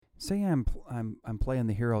Say I'm playing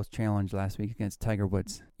the Heroes Challenge last week against Tiger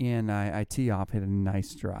Woods, and I tee off, hit a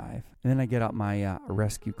nice drive, and then I get out my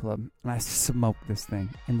rescue club and I smoke this thing,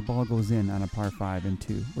 and the ball goes in on a par 5 and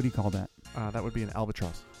 2. What do you call that? That would be an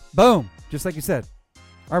Albatross. Boom! Just like you said,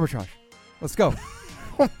 Arbitrage. Let's go.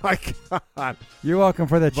 Oh my God! You're welcome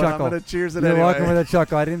for the chuckle. I'm gonna cheers it You're anyway. welcome for the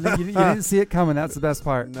chuckle. I didn't think you didn't see it coming. That's the best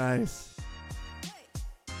part. Nice.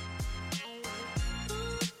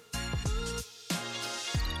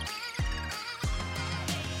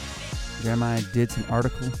 Jeremiah did some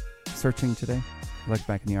article searching today. Look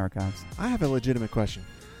back in the archives. I have a legitimate question.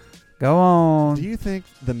 Go on. Do you think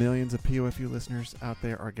the millions of POFU listeners out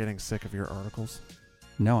there are getting sick of your articles?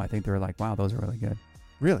 No, I think they're like, wow, those are really good.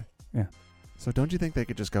 Really? Yeah. So don't you think they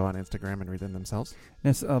could just go on Instagram and read them themselves?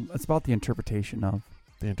 It's about the interpretation of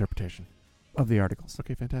The interpretation of the articles.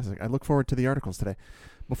 Okay, fantastic. I look forward to the articles today.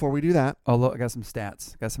 Before we do that, Oh, look, I got some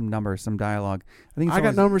stats, got some numbers, some dialogue. I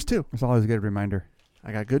got numbers too. It's always a good reminder.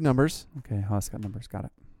 I got good numbers. Okay, Haas got numbers. Got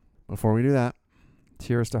it. Before we do that,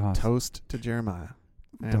 Cheers to Haas. toast to Jeremiah.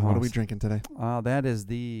 And To what are Haas. we drinking today? That's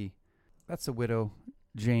the Widow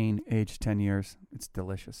Jane, aged 10 years. It's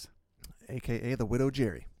delicious. AKA the Widow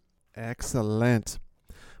Jerry. Excellent.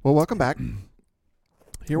 Well, welcome back.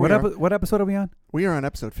 Here we are. What episode are we on? We are on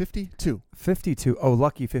episode 52. 52. Oh,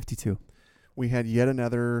 lucky 52. We had yet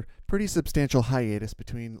another pretty substantial hiatus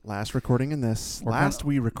between last recording and this. Last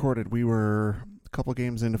we recorded, we were a couple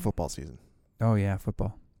games into football season. Oh, yeah,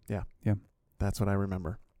 football. Yeah. Yeah. That's what I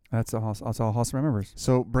remember. That's all Haas remembers.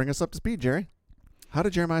 So bring us up to speed, Jerry. How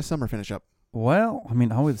did Jeremiah's summer finish up? Well, I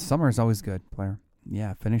mean, summer is always good, player.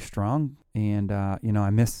 Yeah, finished strong, and I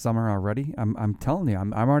missed summer already. I'm telling you,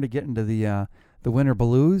 I'm already getting to the winter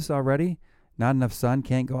blues already. Not enough sun,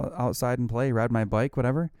 can't go outside and play, ride my bike,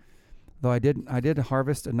 whatever. Though I did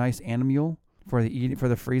harvest a nice animal for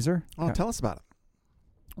the freezer. Oh, tell us about it.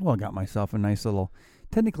 Well, I got myself a nice little.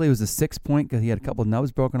 Technically, it was a 6-point because he had a couple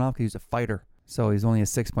nubs broken off because he was a fighter. So he's only a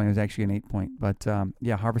 6-point. It was actually an 8-point. But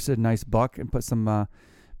harvested a nice buck and put some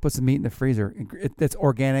meat in the freezer. It's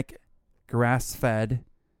organic, grass fed.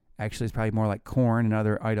 Actually, it's probably more like corn and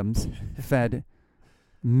other items. Fed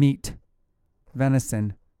meat,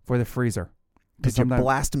 venison for the freezer. Did you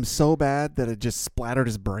blast him so bad that it just splattered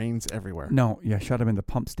his brains everywhere? No, shut him in the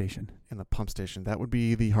pump station. In the pump station. That would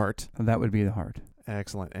be the heart. That would be the heart.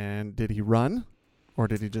 Excellent. And did he run or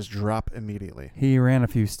did he just drop immediately? He ran a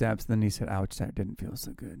few steps, then he said, ouch, that didn't feel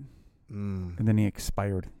so good. And then he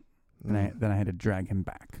expired. Then I had to drag him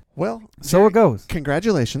back. Well, so Jerry, it goes.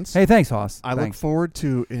 Congratulations. Hey, thanks, Hoss. I look forward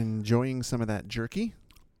to enjoying some of that jerky.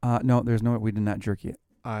 No, we did not jerky it.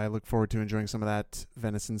 I look forward to enjoying some of that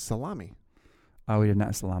venison salami. We did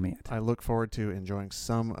not salami it. I look forward to enjoying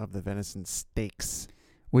some of the venison steaks.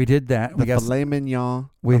 We did that. The filet mignon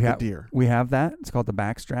of the deer. We have that. It's called the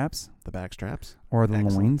back straps. The back straps. Or the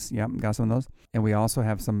loins. Yep, got some of those. And we also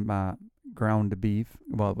have some ground beef.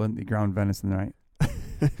 Well, ground venison, right?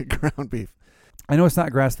 Ground beef. I know it's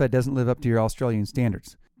not grass-fed, doesn't live up to your Australian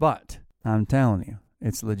standards. But I'm telling you,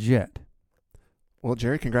 it's legit. Well,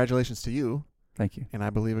 Jerry, congratulations to you. Thank you. And I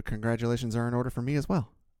believe congratulations are in order for me as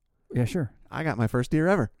well. Yeah, sure. I got my first deer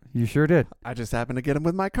ever. You sure did. I just happened to get him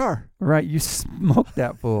with my car. Right, you smoked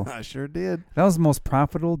that fool. I sure did. That was the most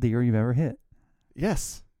profitable deer you've ever hit.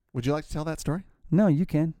 Yes. Would you like to tell that story? No, you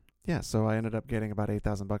can. Yeah, so I ended up getting about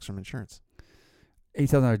 $8,000 from insurance.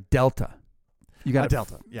 $8,000 Delta. You got a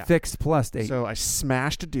Delta, yeah. Fixed plus 8. So I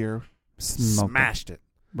smashed a deer, smashed it.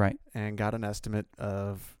 Right. And got an estimate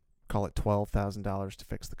of, call it $12,000 to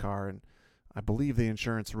fix the car. And I believe the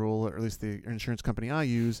insurance rule, or at least the insurance company I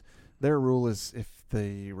use, their rule is if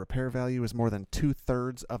the repair value is more than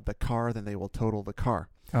 2/3 of the car, then they will total the car.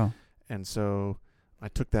 Oh. And so I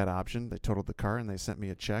took that option. They totaled the car, and they sent me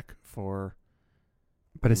a check for...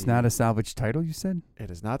 But it's not a salvage title, you said? It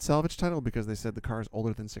is not salvage title because they said the car is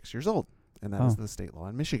older than 6 years old. And that is the state law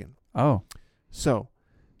in Michigan. Oh. So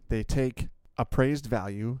they take appraised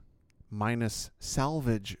value minus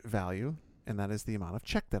salvage value, and that is the amount of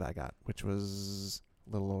check that I got, which was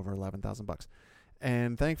a little over $11,000.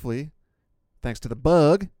 And thankfully, thanks to the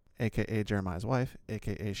bug, a.k.a. Jeremiah's wife,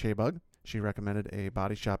 a.k.a. Shea Bug, she recommended a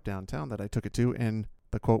body shop downtown that I took it to, and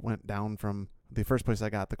the quote went down from the first place I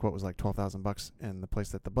got. The quote was like $12,000, and the place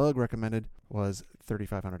that the bug recommended was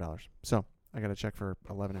 $3,500. So I got a check for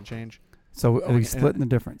 11 and change. So we split in the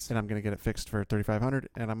difference. And I'm going to get it fixed for $3,500,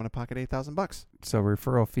 and I'm going to pocket $8,000. So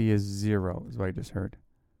referral fee is 0, is what I just heard.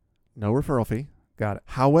 No referral fee. Got it.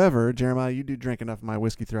 However, Jeremiah, you do drink enough of my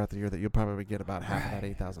whiskey throughout the year that you'll probably get about half of that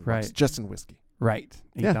 $8,000 Right. just in whiskey. Right.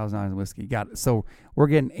 Yeah. $8,000 in whiskey. Got it. So we're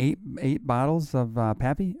getting eight bottles of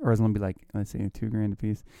Pappy, or is it going to be like, let's see, $2,000 a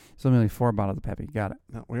piece? So only 4 bottles of Pappy. Got it.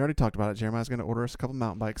 No, we already talked about it. Jeremiah's going to order us a couple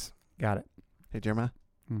mountain bikes. Got it. Hey, Jeremiah.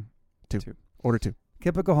 Two. Order 2.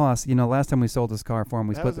 Typical Haas. You know, last time we sold this car for him,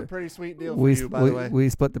 we That split was a pretty sweet deal we, for you, by the way. we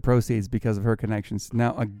split the proceeds because of her connections.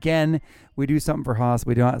 Now, again, we do something for Haas.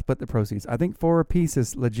 We do not split the proceeds. I think 4 apiece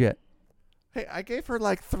is legit. Hey, I gave her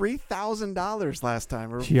like $3,000 last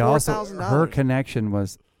time, or She also, $4,000. her connection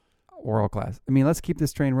was world class. I mean, let's keep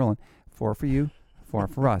this train rolling. 4 for you, 4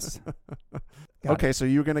 for us. Okay, so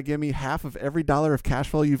you're going to give me half of every dollar of cash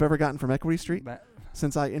flow you've ever gotten from Equity Street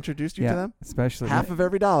since I introduced you to them? Especially half of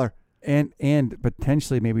every dollar. And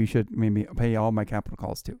potentially maybe you should pay all my capital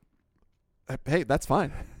calls too. Hey, that's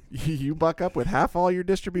fine. You buck up with half all your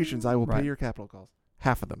distributions. I will pay your capital calls.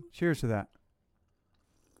 Half of them. Cheers to that.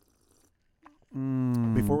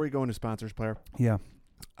 Before we go into sponsors, player. Yeah.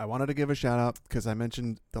 I wanted to give a shout out because I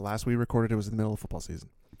mentioned the last we recorded it was in the middle of football season.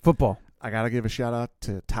 Football. I got to give a shout out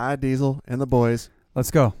to Ty Diesel and the boys. Let's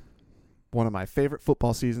go. One of my favorite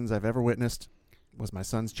football seasons I've ever witnessed was my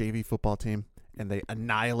son's JV football team, and they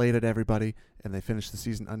annihilated everybody, and they finished the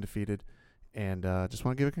season undefeated. And just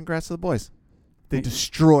want to give a congrats to the boys. They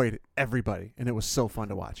destroyed everybody, and it was so fun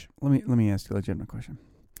to watch. Let me ask you a legitimate question.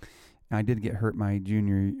 I did get hurt my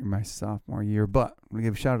sophomore year, but I'm going to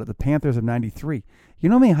give a shout out to the Panthers of 93. You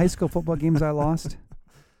know how many high school football games I lost?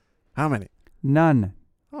 How many? None.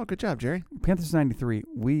 Oh, good job, Jerry. Panthers 93.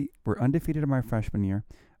 We were undefeated in my freshman year,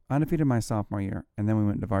 undefeated my sophomore year, and then we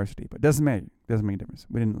went to varsity. But it doesn't matter. It doesn't make a difference.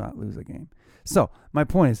 We didn't lose a game. So my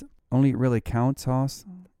point is, only really counts, Hoss,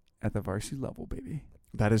 at the varsity level, baby.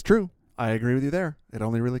 That is true. I agree with you there. It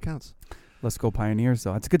only really counts. Let's go Pioneers,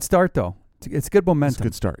 though. It's a good start, though. It's good momentum. It's a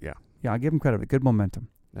good start, yeah. Yeah, I'll give them credit. Good momentum.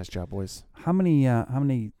 Nice job, boys. How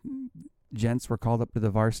many gents were called up to the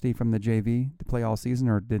varsity from the JV to play all season,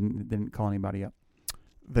 or didn't call anybody up?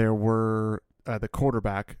 There were the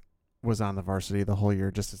quarterback was on the varsity the whole year,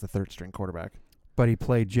 just as the third string quarterback. But he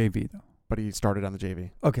played JV though. But he started on the JV.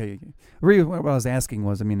 Okay. Really, what I was asking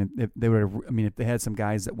was, if they had some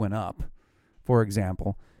guys that went up, for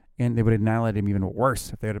example, and they would annihilate him even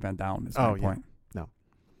worse if they would have been down. Is my point. No.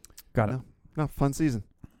 Got it. No, fun season.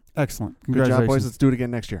 Excellent. Good Congratulations. job, boys. Let's do it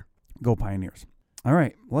again next year. Go Pioneers. All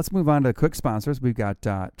right. Let's move on to quick sponsors. We've got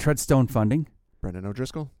Treadstone Funding. Brendan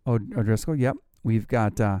O'Driscoll. O'Driscoll, yep. We've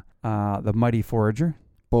got the Mighty Forager.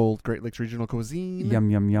 Bold Great Lakes Regional Cuisine. Yum,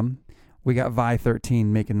 yum, yum. We got Vi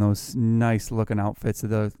 13 making those nice looking outfits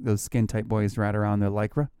of those skin tight boys right around their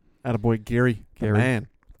Lycra. Attaboy Gary. Man.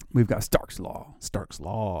 We've got Stark's Law. Stark's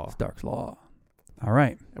Law. All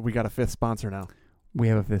right. We got a 5th sponsor now. We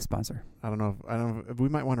have a 5th sponsor. I don't know if we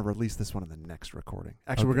might want to release this one in the next recording.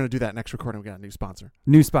 Actually, we're going to do that next recording. We got a new sponsor.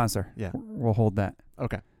 New sponsor. Yeah. We'll hold that.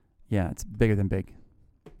 Okay. Yeah, it's bigger than big.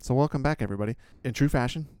 So welcome back, everybody. In true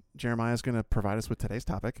fashion, Jeremiah is going to provide us with today's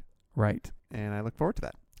topic. Right. And I look forward to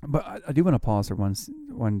that. But I do want to pause for one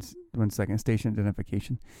second. Station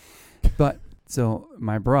identification. But so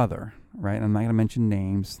my brother, right? I'm not going to mention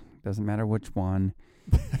names. Doesn't matter which one.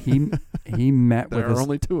 He met with. There are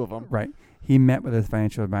only 2 of them. Right. He met with his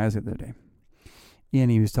financial advisor the other day, and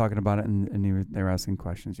he was talking about it, and they were asking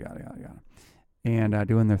questions, yada yada yada, and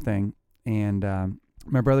doing their thing. And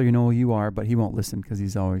my brother, you know who you are, but he won't listen because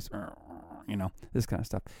he's always, this kind of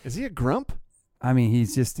stuff. Is he a grump? I mean,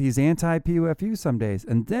 he's anti PUFU some days,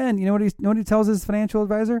 and then you know what he tells his financial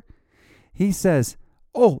advisor? He says,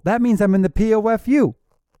 "Oh, that means I'm in the POFU."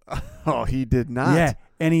 Oh, he did not. Yeah,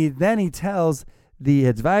 and he tells the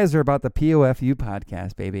advisor about the POFU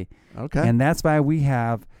podcast, baby. Okay. And that's why we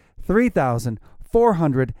have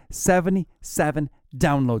 3,477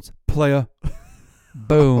 downloads, player.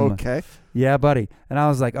 Boom. Okay. Yeah, buddy. And I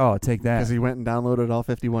was like, oh, take that. Because he went and downloaded all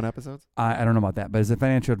 51 episodes? I don't know about that, but as a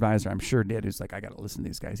financial advisor, I'm sure did. He's like, I got to listen to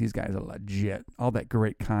these guys. These guys are legit. All that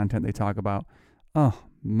great content they talk about. Oh,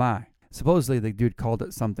 my. Supposedly, the dude called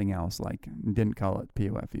it something else, like didn't call it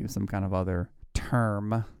POFU, some kind of other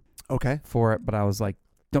term. Okay. For it, but I was like,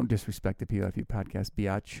 don't disrespect the POFU podcast,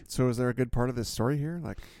 biatch. So is there a good part of this story here?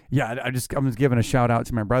 Yeah, I'm just giving a shout out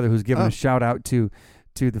to my brother who's giving a shout out to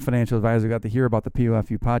the financial advisor who got to hear about the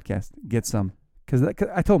POFU podcast. Get some. Because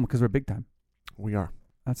I told him because we're big time. We are.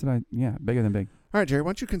 That's what bigger than big. All right, Jerry, why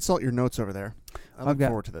don't you consult your notes over there? I look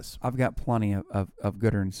forward to this. I've got plenty of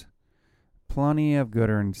good earns. Plenty of good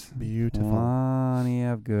earns. Beautiful. Plenty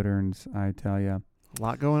of good earns, I tell you. A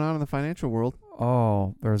lot going on in the financial world.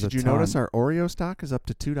 Oh, there's Did you notice our Oreo stock is up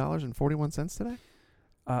to $2.41 today?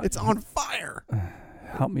 It's on fire.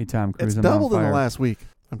 Help me, Tom Cruise. It's doubled in the last week.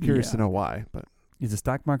 I'm curious to know why, but Is the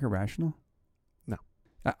stock market rational? No.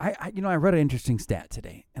 I read an interesting stat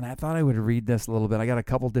today, and I thought I would read this a little bit. I got a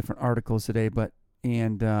couple different articles today,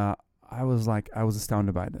 I was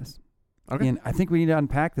astounded by this. Okay. And I think we need to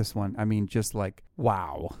unpack this one. I mean, just like,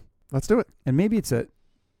 wow. Let's do it. And maybe it's a,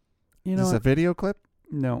 Is this a video clip?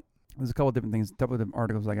 No. There's a couple different things, a couple different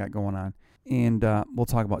articles I got going on. And we'll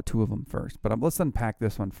talk about two of them first. But let's unpack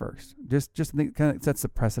this one first. Just think, kind of sets the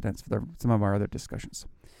precedence for some of our other discussions.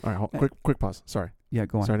 All right, quick pause. Sorry. Yeah,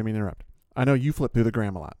 go on. Sorry to mean to interrupt. I know you flip through the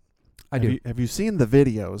gram a lot. I do. Have you seen the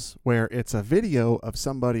videos where it's a video of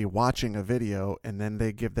somebody watching a video and then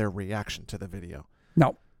they give their reaction to the video?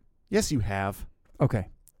 No. Yes, you have. Okay.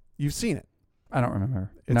 You've seen it. I don't remember.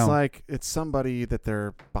 It's like it's somebody that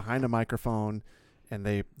they're behind a microphone and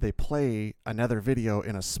they play another video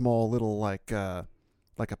in a small little like a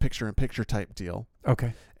picture-in-picture type deal.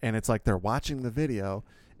 Okay. And it's like they're watching the video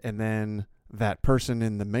and then that person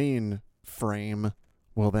in the main frame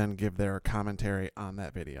will then give their commentary on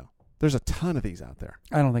that video. There's a ton of these out there.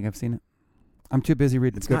 I don't think I've seen it. I'm too busy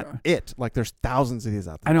reading. It's not it. Like there's thousands of these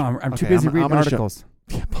out there. I know. I'm too busy reading articles.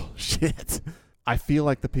 Yeah, bullshit. I feel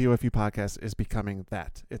like the POFU podcast is becoming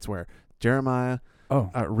that. It's where Jeremiah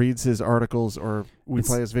reads his articles or we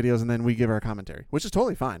play his videos and then we give our commentary, which is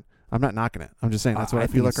totally fine. I'm not knocking it. I'm just saying that's what I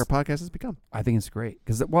feel like our podcast has become. I think it's great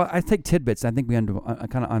because, I take tidbits. I think we kind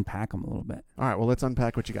of unpack them a little bit. All right. Well, let's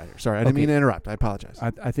unpack what you got here. Sorry, I didn't mean to interrupt. I apologize.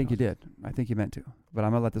 I think you did. I think you meant to, but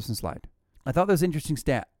I'm gonna let this one slide. I thought that was an interesting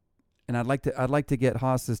stat, and I'd like to get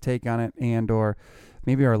Haas's take on it and or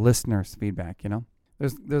maybe our listeners' feedback. You know,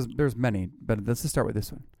 there's many, but let's just start with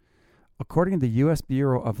this one. According to the U.S.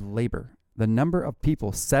 Bureau of Labor, the number of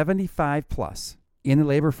people 75 plus in the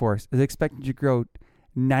labor force is expected to grow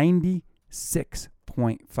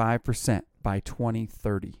 96.5% by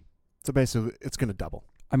 2030. So basically, it's going to double.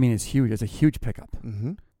 I mean, it's huge. It's a huge pickup.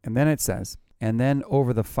 Mm-hmm. And then it says, and then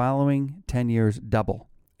over the following 10 years, double.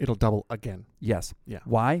 It'll double again. Yes. Yeah.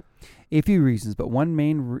 Why? A few reasons, but one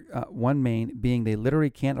main being they literally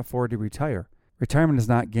can't afford to retire. Retirement is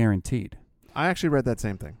not guaranteed. I actually read that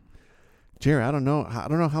same thing. Jerry, I don't know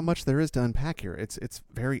how much there is to unpack here. It's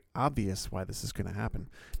very obvious why this is going to happen.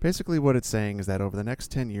 Basically, what it's saying is that over the next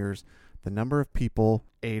 10 years, the number of people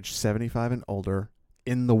aged 75 and older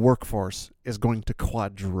in the workforce is going to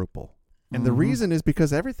quadruple. And the reason is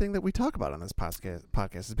because everything that we talk about on this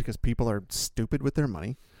podcast is because people are stupid with their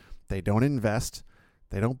money. They don't invest.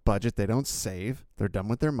 They don't budget. They don't save. They're done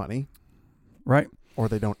with their money. Right. Or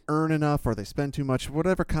they don't earn enough, or they spend too much,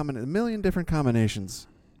 whatever, a million different combinations.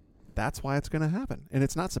 That's why it's going to happen. And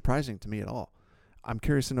it's not surprising to me at all. I'm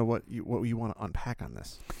curious to know what you want to unpack on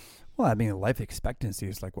this. Well, I mean, life expectancy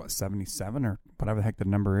is like, 77 or whatever the heck the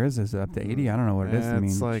number is up to 80? I don't know what it is. I mean,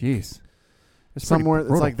 jeez. It's somewhere it's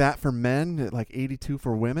like that for men, like 82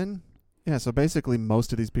 for women. Yeah, so basically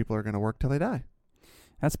most of these people are going to work till they die.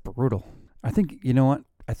 That's brutal. I think, you know what?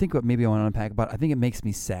 I think what maybe I want to unpack about, I think it makes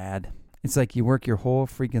me sad. It's like you work your whole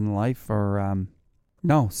freaking life for,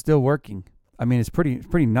 still working. I mean, it's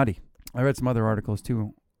pretty nutty. I read some other articles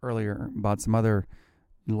too earlier about some other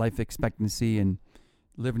life expectancy and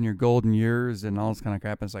living your golden years and all this kind of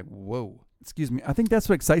crap. And it's like, whoa, excuse me. I think that's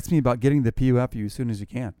what excites me about getting the PUFU as soon as you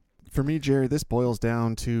can. For me, Jerry, this boils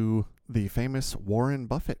down to the famous Warren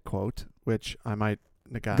Buffett quote, which I might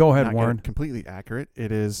go ahead, Warren. Get completely accurate.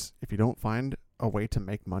 It is, if you don't find a way to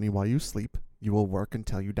make money while you sleep, you will work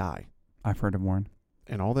until you die. I've heard of Warren.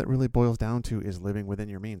 And all that really boils down to is living within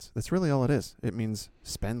your means. That's really all it is. It means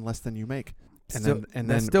spend less than you make. And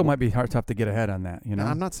then still might be tough to get ahead on that, you know?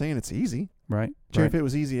 I'm not saying it's easy. Right. Jerry, if it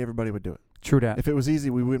was easy, everybody would do it. True that. If it was easy,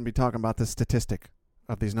 we wouldn't be talking about this statistic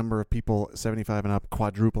of these number of people 75 and up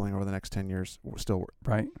quadrupling over the next 10 years. Still,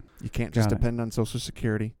 right. You can't just depend on Social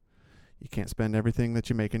Security. You can't spend everything that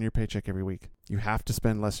you make in your paycheck every week. You have to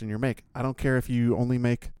spend less than you make. I don't care if you only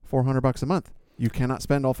make $400 a month. You cannot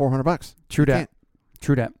spend all $400. True that.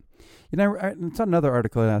 True that. You know, I saw another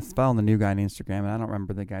article that I was following the new guy on Instagram, and I don't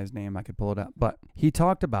remember the guy's name. I could pull it up. But he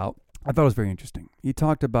talked about, I thought it was very interesting. He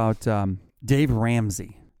talked about Dave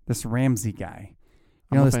Ramsey, this Ramsey guy.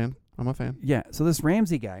 I'm a fan. Yeah, so this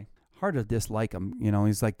Ramsey guy, hard to dislike him. You know,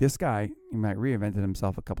 he's like this guy, he might reinvented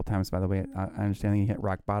himself a couple times, by the way. I understand he hit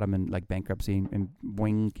rock bottom and like bankruptcy and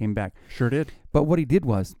boing, came back. Sure did. But what he did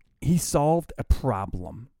was he solved a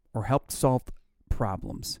problem or helped solve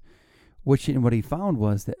problems. What he found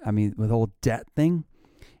was that, I mean, with the whole debt thing,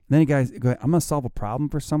 and then he goes, I'm going to solve a problem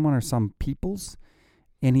for someone or some peoples.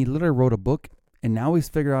 And he literally wrote a book, and now he's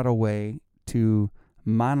figured out a way to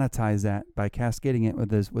monetize that by cascading it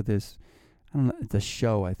with his I don't know, it's a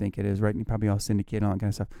show, I think it is, right? And he probably all syndicate and all that kind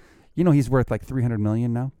of stuff. You know, he's worth like $300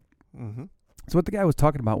 million now. Mm-hmm. So what the guy was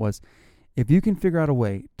talking about was, If you can figure out a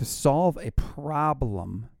way to solve a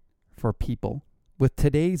problem for people with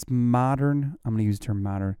today's modern, I'm going to use the term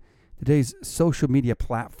modern, today's social media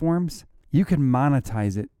platforms, you can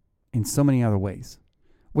monetize it in so many other ways,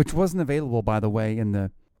 which wasn't available, by the way, in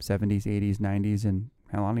the 70s, 80s, 90s, and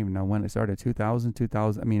hell, I don't even know when it started, 2000.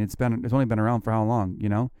 I mean, it's only been around for how long, you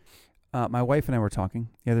know? My wife and I were talking,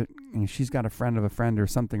 and she's got a friend of a friend or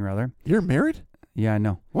something or other. You're married? Yeah, I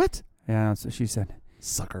know. What? Yeah, so she said.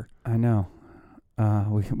 Sucker. I know.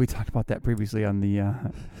 We talked about that previously on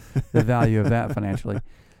the value of that financially.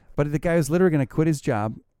 But the guy was literally going to quit his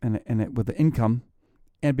job and with the income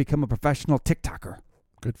and become a professional TikToker.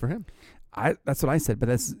 Good for him. That's what I said, but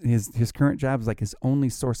that's his current job is like his only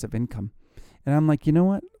source of income. And I'm like, you know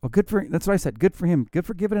what? Well, that's what I said. Good for him. Good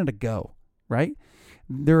for giving it a go, right?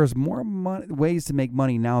 There is more ways to make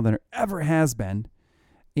money now than there ever has been.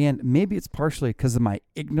 And maybe it's partially because of my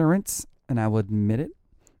ignorance, and I will admit it,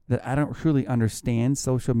 that I don't truly understand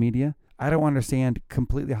social media. I don't understand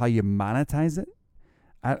completely how you monetize it.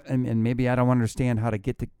 And maybe I don't understand how to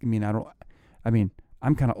get to,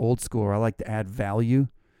 I'm kind of old school, where I like to add value.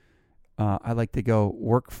 I like to go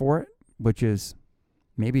work for it, which is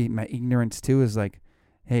maybe my ignorance too, is like,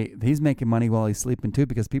 hey, he's making money while he's sleeping too,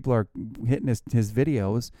 because people are hitting his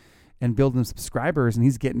videos and building subscribers, and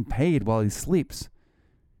he's getting paid while he sleeps.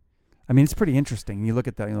 I mean, it's pretty interesting. You look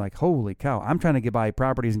at that and you're like, holy cow, I'm trying to buy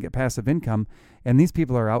properties and get passive income, and these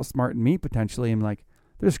people are outsmarting me potentially, and like,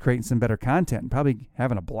 they're just creating some better content and probably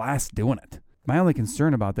having a blast doing it. My only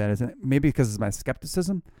concern about that is maybe because of my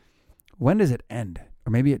skepticism, when does it end?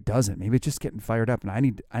 Or maybe it doesn't. Maybe it's just getting fired up, and I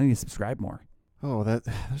need to subscribe more. Oh,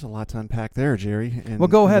 there's a lot to unpack there, Jerry. Well,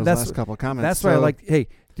 go ahead. That's last couple of comments. That's why I like. Hey,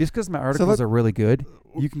 just because my articles are really good,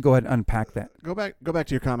 you can go ahead and unpack that. Go back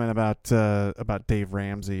to your comment about Dave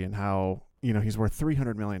Ramsey and how he's worth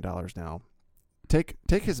 $300 million now. Take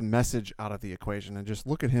his message out of the equation and just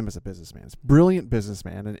look at him as a businessman. He's a brilliant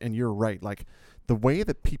businessman, and you're right. Like, the way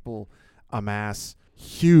that people amass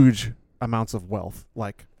huge amounts of wealth,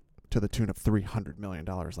 like to the tune of $300 million,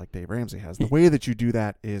 like Dave Ramsey has, the way that you do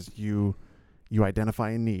that is you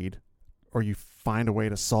identify a need, or you find a way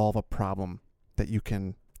to solve a problem that you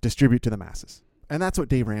can distribute to the masses. And that's what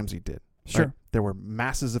Dave Ramsey did. Sure. Right? There were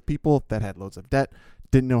masses of people that had loads of debt,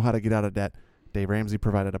 didn't know how to get out of debt. Dave Ramsey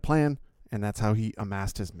provided a plan, and that's how he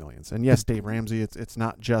amassed his millions. And yes, Dave Ramsey, it's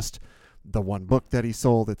not just the one book that he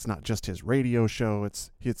sold. It's not just his radio show.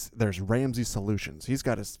 There's Ramsey Solutions. He's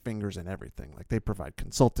got his fingers in everything. Like, they provide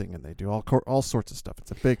consulting, and they do all sorts of stuff.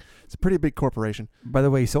 It's a pretty big corporation. By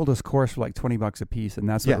the way, he sold his course for like $20 a piece, and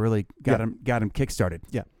that's what really got him kickstarted.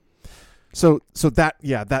 Yeah. So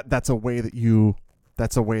that's a way that you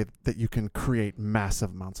can create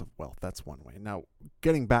massive amounts of wealth. That's one way. Now,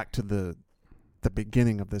 getting back to the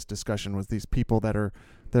beginning of this discussion was these people that are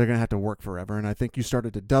going to have to work forever. And I think you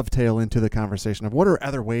started to dovetail into the conversation of what are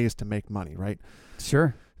other ways to make money, right?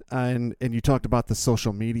 Sure. And you talked about the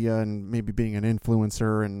social media and maybe being an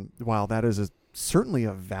influencer. And while that is certainly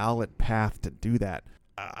a valid path to do that,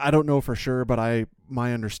 I don't know for sure, but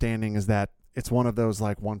my understanding is that it's one of those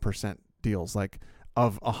like 1% deals. Like,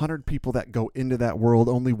 of 100 people that go into that world,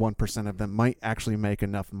 only 1% of them might actually make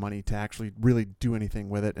enough money to actually really do anything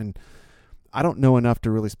with it. And I don't know enough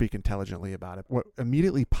to really speak intelligently about it. What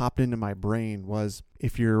immediately popped into my brain was,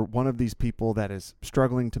 if you're one of these people that is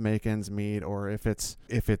struggling to make ends meet, or if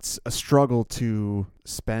it's a struggle to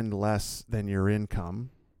spend less than your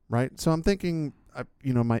income, right? So I'm thinking,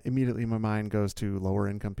 my mind goes to lower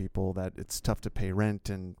income people, that it's tough to pay rent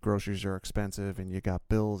and groceries are expensive and you got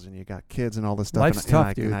bills and you got kids and all this stuff. Life's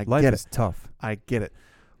tough, dude. Life is tough. I get it.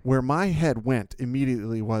 Where my head went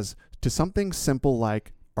immediately was to something simple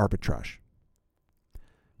like arbitrage.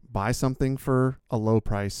 Buy something for a low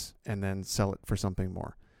price and then sell it for something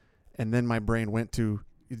more. And then my brain went to,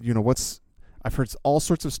 I've heard all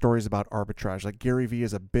sorts of stories about arbitrage. Like, Gary Vee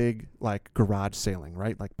is a big, like, garage sailing,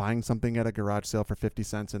 right? Like, buying something at a garage sale for 50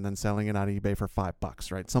 cents and then selling it on eBay for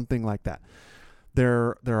 $5, right? Something like that.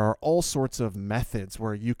 There are all sorts of methods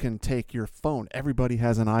where you can take your phone. Everybody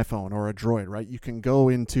has an iPhone or a Droid, right? You can go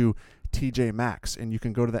into TJ Maxx and you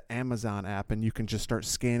can go to the Amazon app and you can just start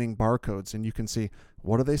scanning barcodes and you can see,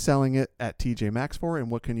 what are they selling it at TJ Maxx for,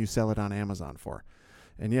 and what can you sell it on Amazon for?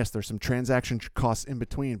 And yes, there's some transaction costs in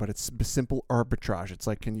between, but it's simple arbitrage. It's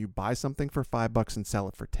like, can you buy something for $5 and sell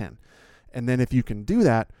it for 10? And then if you can do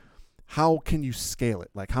that, how can you scale it?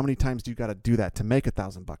 Like, how many times do you got to do that to make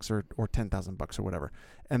 $1,000 or $10,000 or whatever?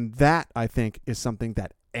 And that, I think, is something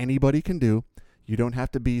that anybody can do. You don't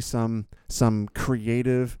have to be some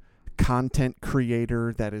creative content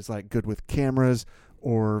creator that is like good with cameras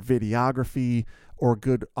or videography or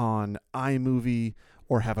good on iMovie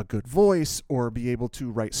or have a good voice or be able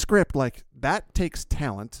to write script. Like, that takes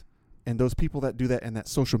talent. And those people that do that in that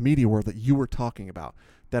social media world that you were talking about,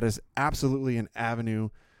 that is absolutely an avenue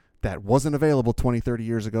that wasn't available 20, 30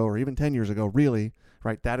 years ago or even 10 years ago, really,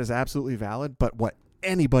 right? That is absolutely valid. But what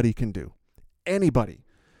anybody can do, anybody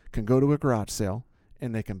can go to a garage sale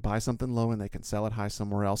and they can buy something low and they can sell it high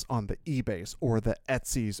somewhere else on the eBays or the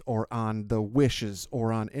Etsy's or on the Wishes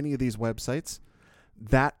or on any of these websites.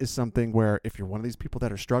 That is something where if you're one of these people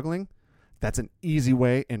that are struggling, that's an easy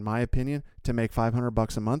way, in my opinion, to make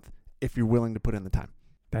 $500 a month if you're willing to put in the time.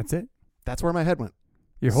 That's it. That's where my head went.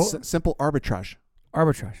 Your whole Simple arbitrage.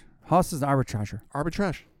 arbitrage. Haas is an arbitrager.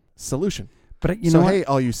 Arbitrage. Solution. But you know what? Hey,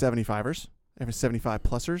 all you 75ers, every 75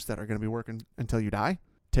 plusers that are going to be working until you die,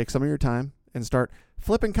 take some of your time and start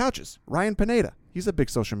flipping couches. Ryan Pineda, he's a big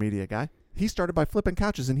social media guy. He started by flipping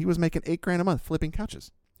couches and he was making $8,000 a month flipping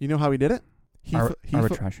couches. You know how he did it?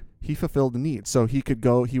 Arbitrage. He fulfilled the need. So he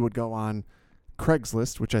would go on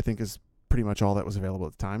Craigslist, which I think is pretty much all that was available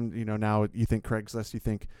at the time. You know, now you think Craigslist, you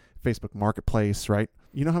think Facebook Marketplace, right?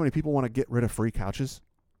 You know how many people want to get rid of free couches?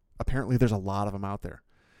 Apparently there's a lot of them out there.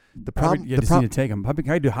 The problem, you just need to take them.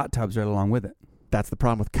 I do hot tubs right along with it. That's the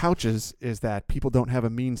problem with couches, is that people don't have a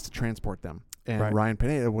means to transport them. And Right. Ryan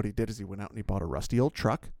Pineda, what he did is he went out and he bought a rusty old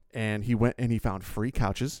truck, and he went and he found free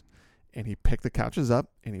couches, and he picked the couches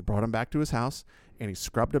up and he brought them back to his house, and he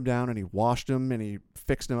scrubbed them down and he washed them and he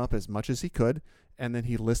fixed them up as much as he could, and then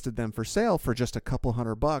he listed them for sale for just a couple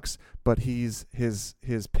 $100. But his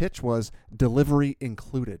pitch was delivery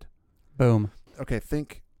included. Boom. Okay,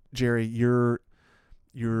 think, Jerry, you're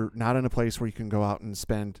not in a place where you can go out and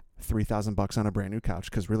spend $3,000 on a brand new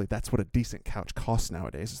couch, because really that's what a decent couch costs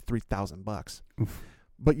nowadays, is $3,000.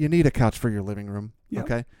 But you need a couch for your living room. Yep.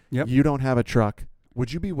 Okay. Yep. You don't have a truck.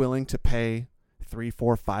 Would you be willing to pay $300,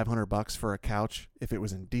 $400, $500 for a couch if it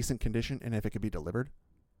was in decent condition and if it could be delivered?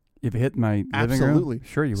 If it hit my living Absolutely. room,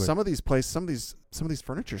 sure you would. Some of these places, some of these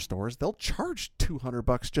furniture stores, they'll charge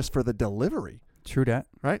 $200 just for the delivery. True that.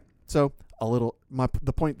 Right. So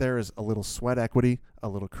the point there is a little sweat equity, a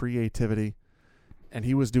little creativity, and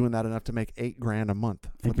he was doing that enough to make $8,000 a month.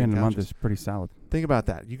 $8,000 a month is pretty solid. Think about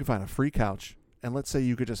that. You can find a free couch, and let's say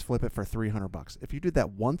you could just flip it for $300. If you did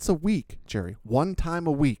that once a week, Jerry, one time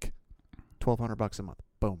a week, $1,200 a month.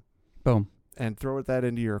 Boom. Boom. And throw that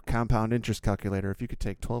into your compound interest calculator. If you could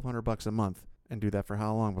take $1,200 a month and do that for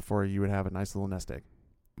how long before you would have a nice little nest egg?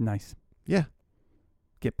 Nice. Yeah.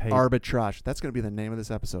 Get paid. Arbitrage. That's going to be the name of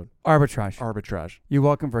this episode. Arbitrage. Arbitrage. You're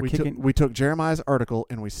welcome for we kicking. We took Jeremiah's article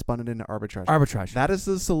and we spun it into arbitrage. Arbitrage. That is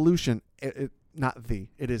the solution. It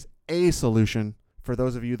is a solution for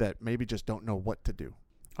those of you that maybe just don't know what to do.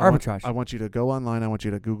 Arbitrage. I want you to go online. I want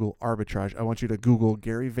you to Google arbitrage. I want you to Google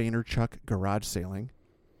Gary Vaynerchuk garage sailing.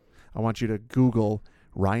 I want you to Google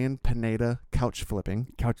Ryan Pineda couch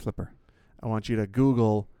flipping. Couch flipper. I want you to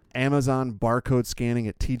Google Amazon barcode scanning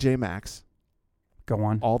at TJ Maxx. Go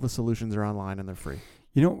on. All the solutions are online and they're free.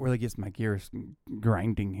 You know what really gets my gears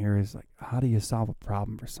grinding here is, like, how do you solve a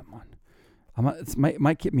problem for someone? It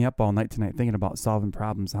might keep me up all night tonight thinking about solving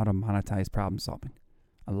problems, how to monetize problem solving.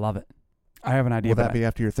 I love it. I have an idea. Will that be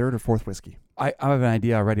after your third or fourth whiskey? I have an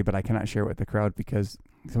idea already, but I cannot share it with the crowd because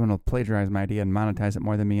someone will plagiarize my idea and monetize it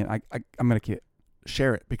more than me, and I'm going to keep it.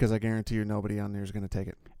 Share it, because I guarantee you nobody on there is going to take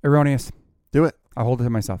it. Erroneous. Do it. I'll hold it to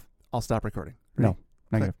myself. I'll stop recording. No.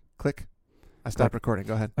 Negative. Click. I stopped recording.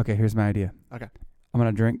 Go ahead. Okay, here's my idea. Okay. I'm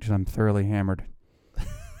going to drink till I'm thoroughly hammered. Then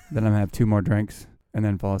I'm going to have 2 more drinks and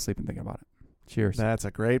then fall asleep and think about it. Cheers. That's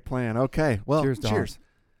a great plan. Okay. Well, cheers.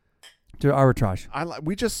 To arbitrage.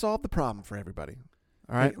 We just solved the problem for everybody.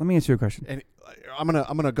 All right. Hey, let me ask you a question. And I'm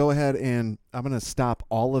gonna go ahead and I'm gonna stop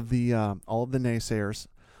all of the naysayers,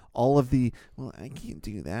 all of the, well, I can't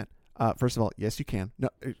do that. First of all, yes, you can. No,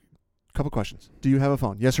 a couple questions. Do you have a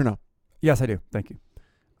phone? Yes or no? Yes, I do. Thank you.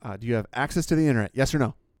 Do you have access to the internet? Yes or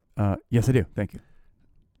no? Yes, I do. Thank you.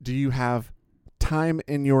 Do you have time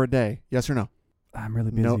in your day? Yes or no? I'm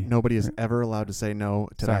really busy. No, nobody is ever allowed to say no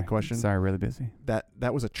to that question. Sorry, really busy.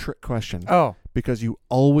 That was a trick question. Oh. Because you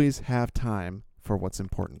always have time for what's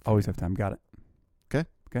important. Always have time. Got it. Okay.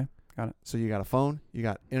 Got it. So you got a phone, you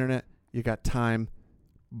got internet, you got time.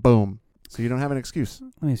 Boom. So you don't have an excuse.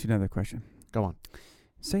 Let me ask you another question. Go on.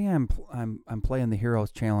 Say I'm playing the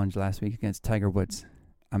Heroes Challenge last week against Tiger Woods.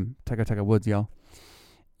 I'm Tiger Woods, y'all.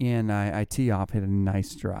 And I tee off, hit a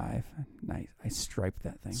nice drive. Nice. I striped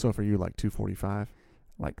that thing. So for you, like 245?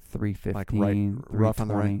 Like 315. Like rough on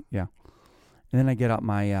the right? Yeah. And then I get out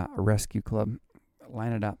my rescue club,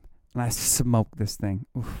 line it up, and I smoke this thing.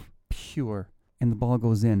 Oof, pure. And the ball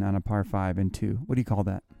goes in on a par 5 and 2. What do you call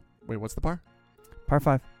that? Wait, what's the par? Par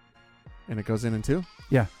 5. And it goes in 2?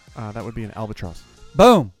 Yeah. That would be an Albatross.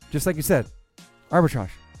 Boom. Just like you said. Arbitrage.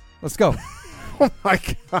 Let's go. Oh my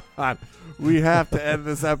God. We have to end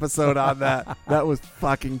this episode on that. That was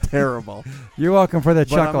fucking terrible. You're welcome for the But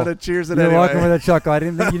chuckle. I'm going to cheers it You're anyway. welcome for the chuckle. I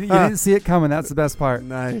didn't think you didn't see it coming. That's the best part.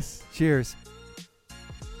 Nice. Cheers.